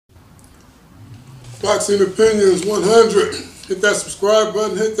Boxing Opinions 100. Hit that subscribe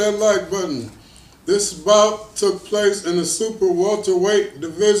button, hit that like button. This bout took place in the super welterweight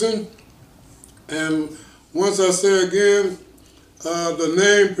division. And once I say again, the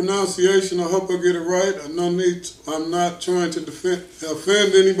name pronunciation, I hope I get it right. I'm not trying to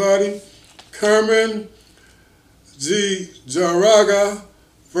offend anybody. Kerman lejarraga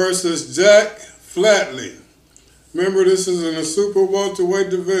versus Jack Flatley. Remember, this is in the super welterweight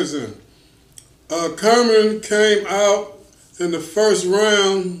division. Kerman came out in the first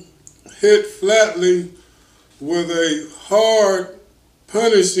round, hit Flatley with a hard,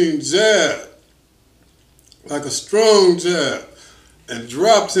 punishing jab, like a strong jab, and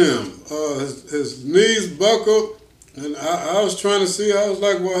dropped him. His knees buckled, and I was trying to see, I was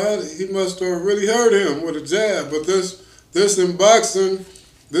like, well, he must have really hurt him with a jab. But this in boxing,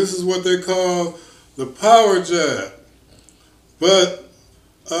 this is what they call the power jab. But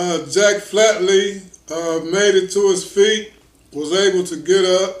Jack Flatley made it to his feet, was able to get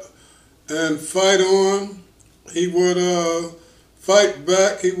up and fight on. He would fight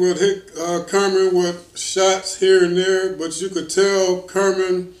back. He would hit Kerman with shots here and there, but you could tell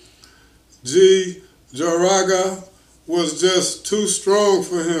Kerman lejarraga was just too strong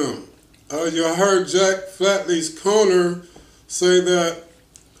for him. You heard Jack Flatley's corner say that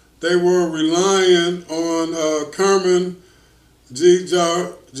they were relying on Kerman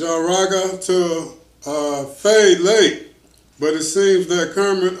lejarraga to fade late, but it seems that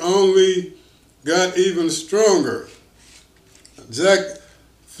Kerman only got even stronger. Jack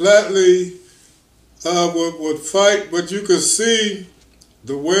Flatley would fight, but you could see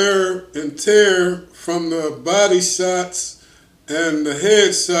the wear and tear from the body shots and the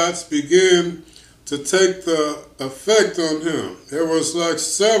head shots begin to take the effect on him. There was like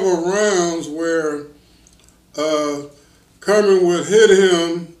several rounds where Kerman would hit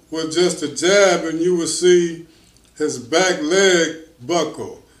him with just a jab and you would see his back leg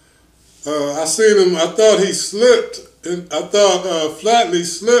buckle. I seen him, I thought he slipped, and I thought Flatley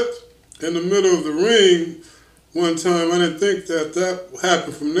slipped in the middle of the ring one time. I didn't think that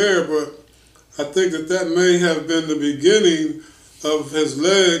happened from there, but I think that may have been the beginning of his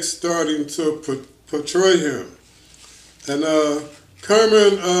legs starting to portray him. And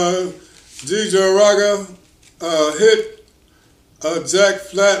Kerman lejarraga hit Jack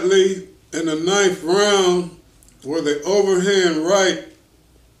Flatley in the 9th round with an overhand right,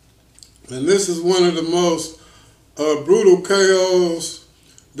 and this is one of the most brutal KOs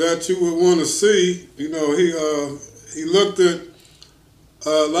that you would want to see. You know, he looked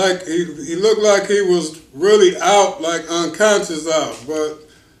like he looked like he was really out, like unconscious out, but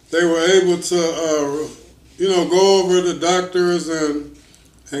they were able to go over the doctors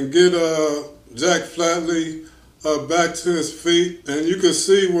and get Jack Flatley back to his feet. And you could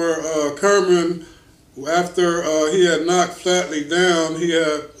see where Kerman, after he had knocked Flatley down, he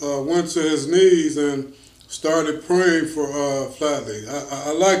had went to his knees and started praying for Flatley.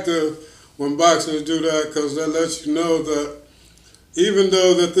 I like when boxers do that, because that lets you know that even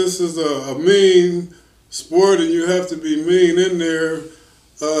though that this is a mean sport and you have to be mean in there,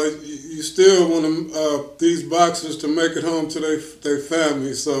 you still want these boxers to make it home to their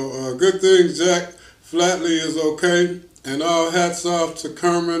family. So good thing Jack Flatley is okay, and all hats off to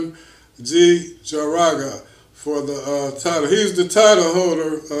Kerman lejarraga for the title. He's the title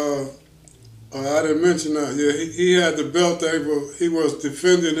holder. I didn't mention that. Yeah, he had the belt. He was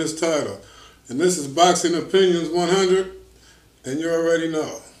defending his title. And this is Boxing Opinions 100, and you already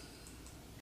know.